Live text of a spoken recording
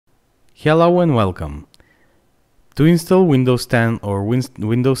Hello and welcome. To install Windows 10 or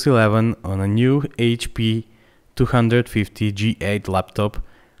Windows 11 on a new HP 250 G8 laptop,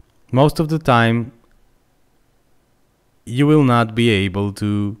 most of the time you will not be able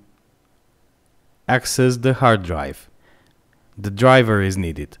to access the hard drive. The driver is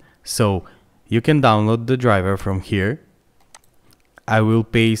needed, so you can download the driver from here. I will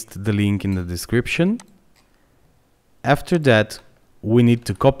paste the link in the description. After that, we need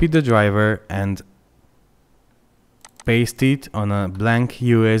to copy the driver and paste it on a blank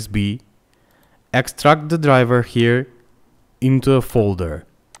USB. Extract the driver here into a folder.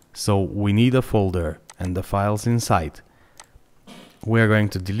 So we need a folder and the files inside. We are going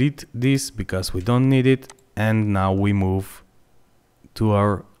to delete this because we don't need it, and now we move to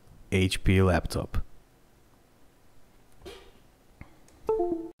our HP laptop.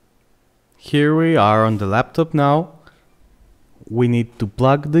 Here we are on the laptop now. We need to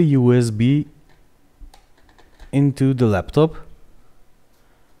plug the USB into the laptop.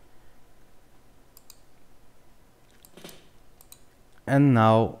 And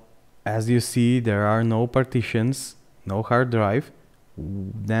now, as you see, there are no partitions, no hard drive.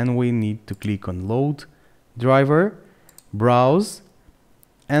 Then we need to click on Load Driver, Browse,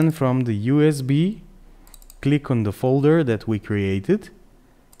 and from the USB, click on the folder that we created.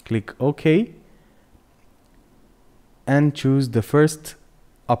 Click OK. And choose the first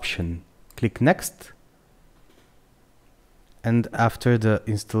option. Click Next. And after the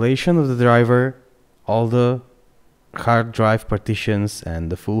installation of the driver, all the hard drive partitions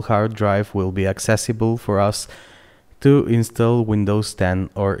and the full hard drive will be accessible for us to install Windows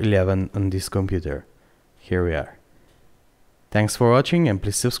 10 or 11 on this computer. Here we are. Thanks for watching and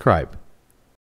please subscribe.